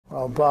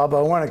Well, Bob,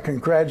 I want to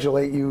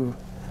congratulate you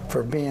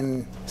for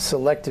being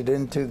selected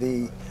into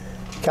the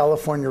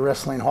California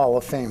Wrestling Hall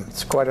of Fame.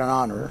 It's quite an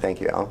honor. Thank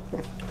you, Al.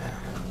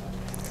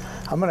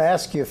 I'm going to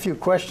ask you a few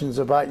questions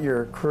about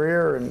your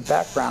career and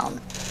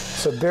background,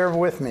 so bear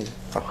with me.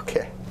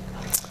 Okay.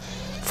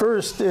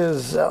 First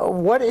is,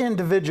 what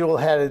individual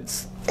had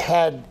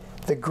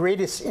the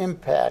greatest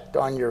impact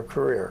on your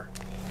career?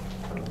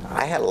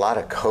 I had a lot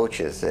of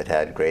coaches that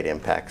had great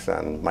impacts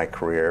on my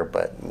career,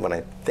 but when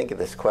I think of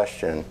this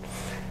question,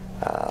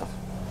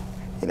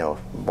 you know,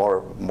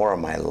 more of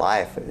my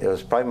life, it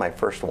was probably my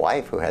first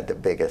wife who had the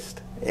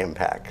biggest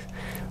impact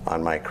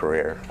on my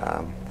career.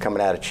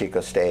 Coming out of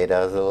Chico State,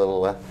 I was a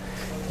little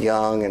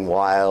young and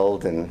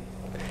wild and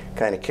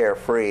kind of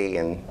carefree,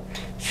 and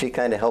she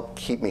kind of helped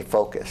keep me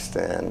focused,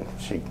 and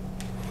she, you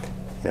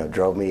know,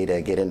 drove me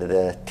to get into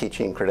the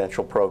teaching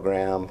credential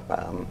program.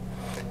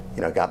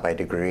 You know, got my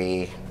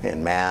degree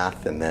in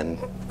math, and then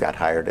got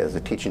hired as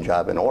a teaching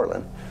job in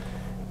Orland.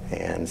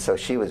 And so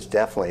she was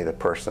definitely the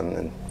person,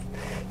 and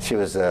she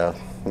was a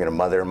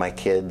mother of my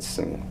kids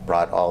and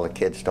brought all the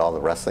kids to all the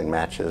wrestling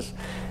matches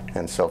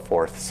and so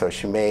forth. So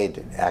she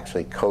made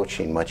actually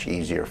coaching much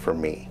easier for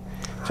me,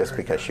 just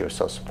because she was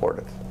so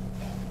supportive.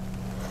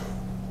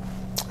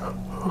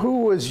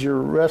 Who was your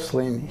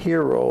wrestling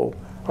hero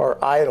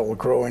or idol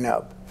growing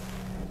up?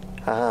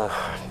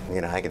 You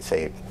know, I could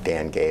say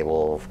Dan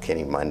Gable,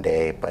 Kenny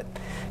Monday, but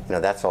you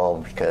know, that's all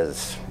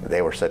because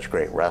they were such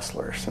great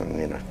wrestlers, and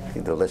you know,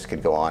 the list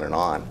could go on and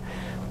on.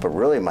 But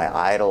really, my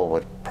idol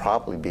would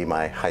probably be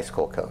my high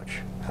school coach,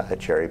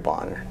 Jerry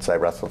Bonner. So I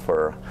wrestled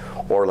for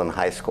Orland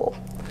High School,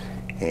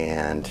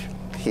 and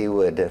he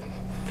would,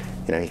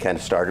 you know, he kind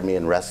of started me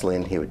in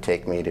wrestling. He would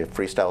take me to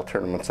freestyle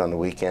tournaments on the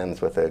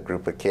weekends with a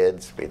group of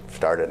kids. We'd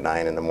start at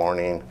 9 in the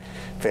morning,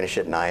 finish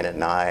at 9 at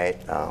night,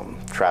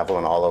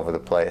 traveling all over the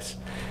place.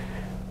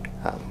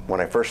 When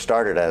I first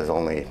started, I was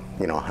only,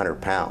 you know,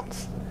 100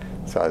 pounds.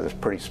 So I was a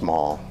pretty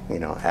small, you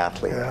know,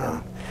 athlete. Yeah.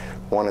 And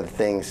one of the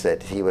things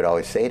that he would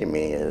always say to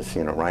me is,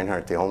 you know,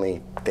 Rinehart, the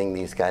only thing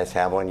these guys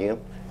have on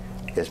you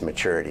is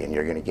maturity, and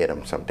you're going to get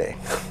them someday.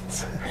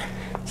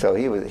 So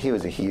he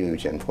was a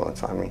huge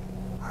influence on me.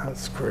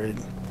 That's great.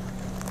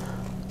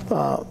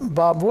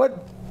 Bob,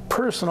 what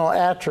personal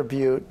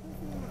attribute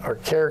or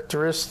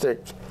characteristic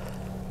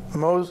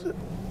most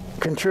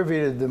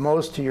contributed the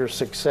most to your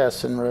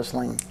success in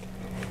wrestling?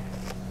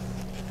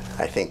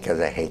 I think because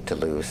I hate to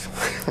lose.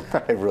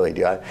 I really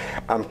do.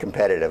 I'm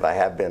competitive. I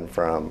have been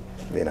from,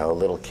 you know, a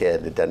little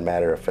kid. It doesn't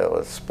matter if it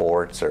was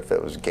sports or if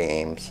it was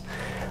games,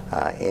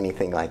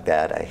 anything like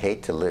that. I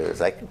hate to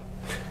lose. I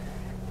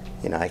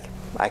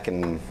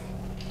can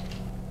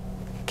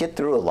get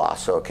through a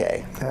loss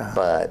okay, yeah.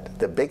 But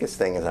the biggest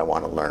thing is I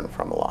want to learn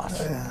from a loss.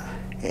 Yeah.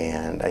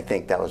 And I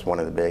think that was one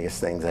of the biggest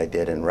things I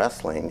did in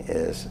wrestling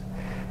is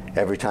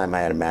every time I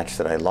had a match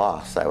that I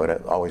lost, I would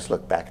always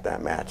look back at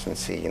that match and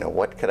see, you know,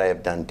 what could I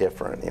have done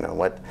different? You know,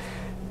 what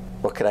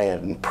could I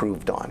have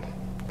improved on?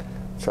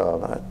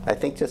 So I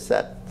think just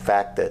that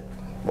fact that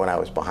when I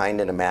was behind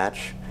in a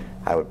match,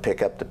 I would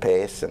pick up the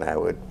pace and I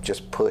would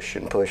just push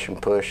and push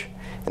and push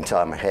until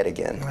I'm ahead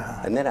again.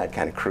 Wow. And then I'd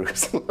kind of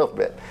cruise a little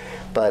bit.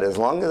 But as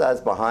long as I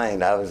was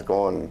behind, I was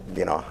going,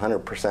 you know,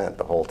 100%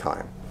 the whole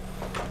time.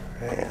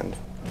 Right. And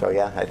so,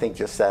 yeah, I think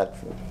just that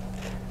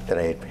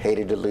I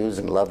hated to lose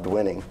and loved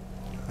winning.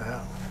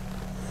 Yeah.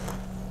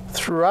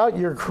 Throughout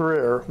your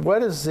career,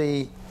 what is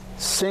the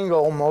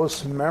single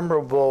most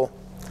memorable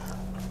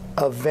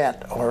event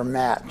or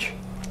match?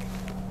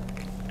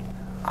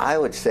 I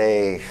would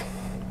say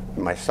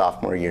my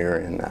sophomore year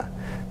in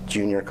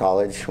junior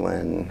college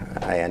when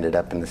I ended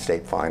up in the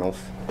state finals.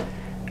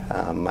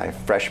 My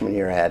freshman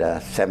year I had a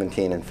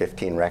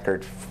 17-15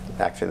 record.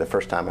 Actually, the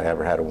first time I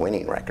ever had a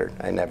winning record.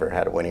 I never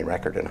had a winning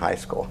record in high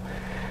school.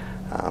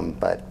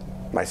 But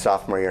my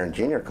sophomore year in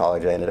junior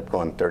college, I ended up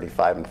going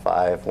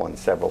 35-5, won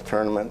several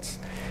tournaments,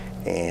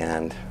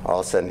 and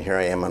all of a sudden here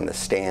I am on the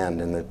stand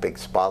and the big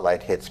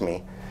spotlight hits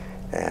me,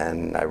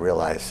 and I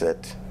realize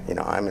that, you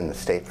know, I'm in the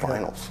state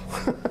finals.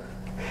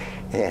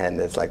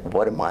 And it's like,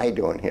 what am I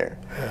doing here?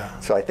 Yeah.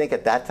 So I think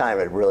at that time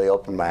it really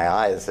opened my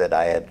eyes that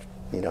I had,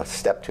 you know,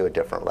 stepped to a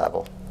different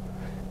level.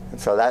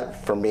 And so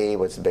that, for me,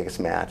 was the biggest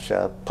match.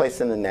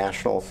 Placed in the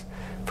Nationals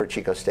for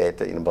Chico State,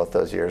 you know, both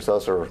those years.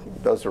 Those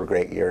were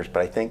great years,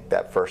 but I think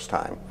that first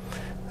time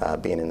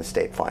being in the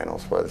state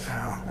finals was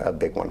a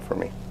big one for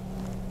me.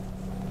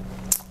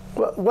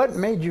 What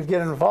made you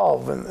get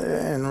involved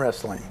in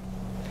wrestling?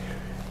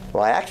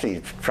 Well, I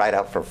actually tried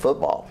out for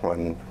football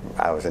when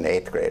I was an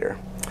 8th grader.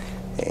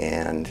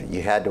 And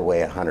you had to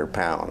weigh 100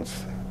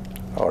 pounds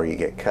or you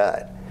get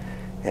cut.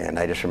 And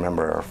I just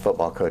remember our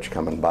football coach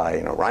coming by,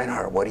 you know,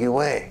 Rinehart, what do you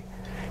weigh?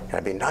 And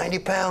I'd be 90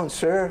 pounds,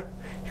 sir.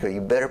 He'd go, you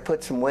better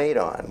put some weight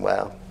on.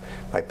 Well,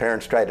 my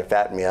parents tried to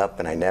fatten me up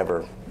and I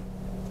never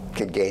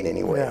could gain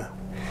any weight. Yeah.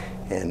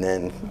 And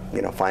then,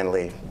 you know,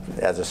 finally,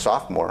 as a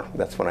sophomore,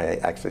 that's when I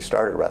actually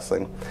started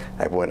wrestling.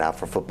 I went out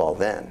for football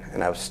then.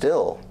 And I was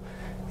still,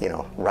 you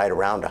know, right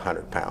around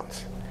 100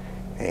 pounds.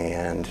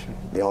 And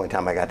the only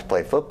time I got to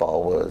play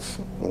football was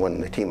when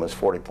the team was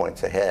 40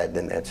 points ahead.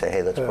 Then they'd say,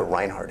 hey, let's put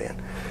Rinehart in.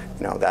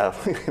 You know,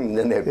 that, and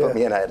then they'd put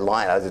me in at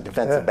line. I was a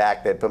defensive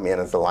back. They'd put me in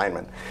as a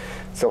lineman.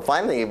 So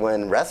finally,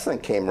 when wrestling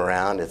came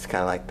around, it's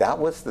kind of like that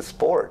was the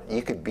sport.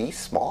 You could be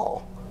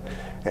small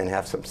and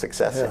have some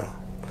success in it.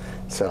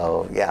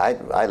 So yeah,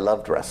 I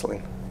loved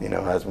wrestling. You know,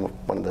 I was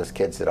one of those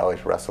kids that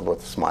always wrestled with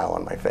a smile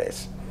on my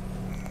face.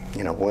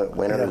 You know,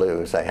 win or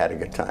lose, I had a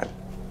good time.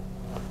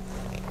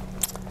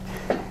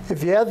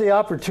 If you had the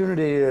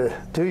opportunity to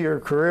do your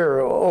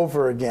career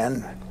over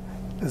again,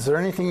 is there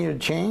anything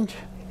you'd change?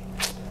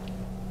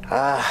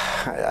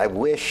 I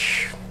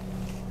wish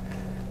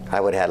I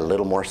would have had a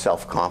little more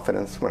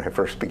self-confidence when I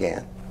first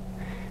began.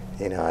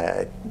 You know,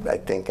 I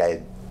think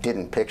I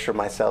didn't picture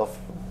myself,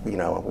 you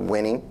know,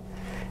 winning.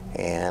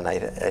 And I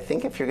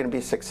think if you're going to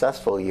be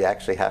successful, you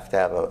actually have to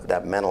have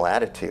that mental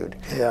attitude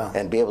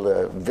and be able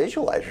to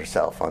visualize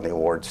yourself on the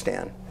award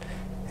stand.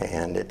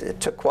 And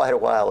it took quite a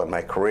while in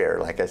my career.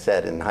 Like I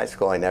said, in high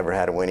school, I never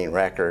had a winning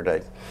record.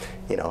 I,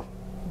 you know,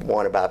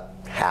 won about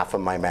half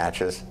of my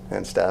matches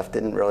and stuff.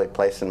 Didn't really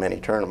place in many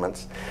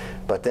tournaments.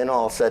 But then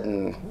all of a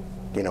sudden,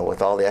 you know,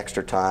 with all the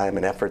extra time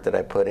and effort that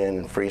I put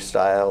in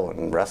freestyle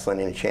and wrestling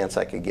any chance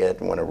I could get,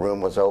 and when a room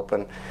was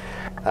open,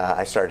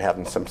 I started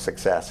having some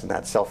success. And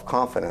that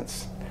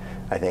self-confidence,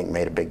 I think,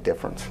 made a big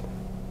difference.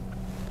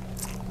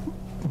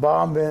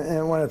 Bob,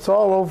 and when it's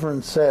all over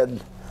and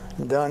said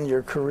and done,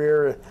 your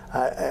career,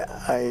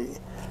 I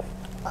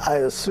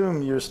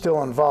assume you're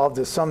still involved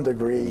to some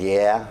degree.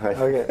 Yeah,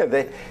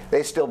 okay.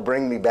 they still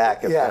bring me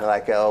back. It's kind of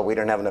like, oh, we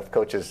don't have enough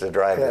coaches to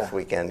drive this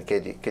weekend.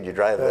 Could you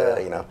drive the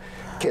you know,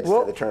 kids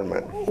to the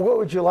tournament? What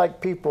would you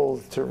like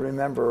people to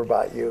remember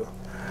about you?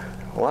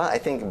 Well, I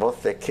think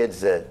both the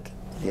kids that,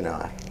 you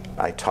know,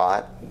 I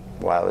taught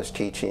while I was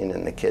teaching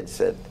and the kids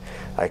that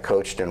I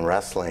coached in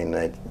wrestling,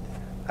 that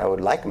I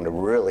would like them to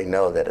really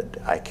know that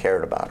I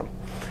cared about them,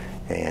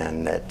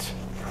 and that,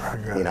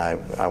 you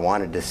know, I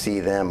wanted to see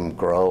them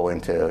grow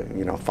into,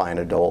 you know, fine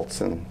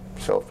adults and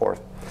so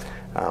forth.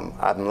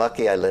 I'm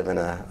lucky I live in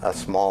a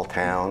small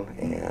town,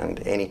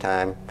 and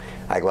anytime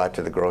I go out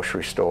to the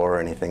grocery store or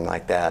anything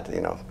like that,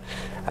 you know,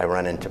 I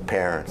run into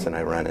parents and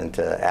I run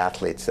into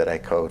athletes that I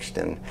coached,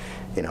 and,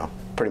 you know,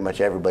 pretty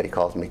much everybody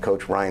calls me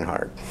Coach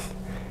Rinehart,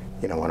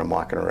 you know, when I'm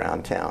walking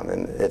around town,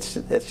 and it's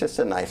just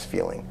a nice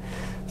feeling.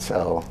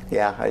 So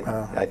yeah,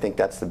 I think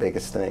that's the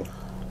biggest thing.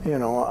 You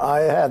know,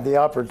 I had the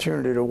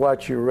opportunity to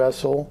watch you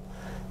wrestle.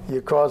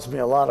 You caused me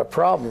a lot of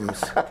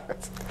problems,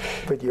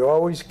 but you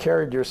always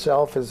carried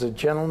yourself as a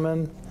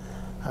gentleman.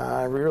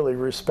 I really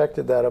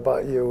respected that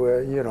about you.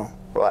 You know,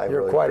 well, I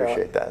really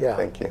appreciate that.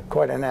 Thank you.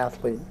 Quite an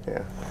athlete.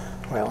 Yeah.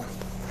 Well,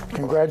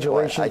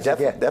 congratulations. Well,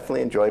 I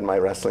definitely enjoyed my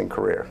wrestling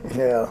career.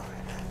 Yeah.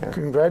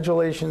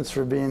 Congratulations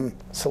for being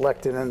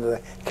selected into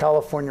the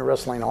California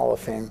Wrestling Hall of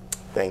Fame.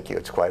 Thank you.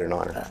 It's quite an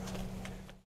honor.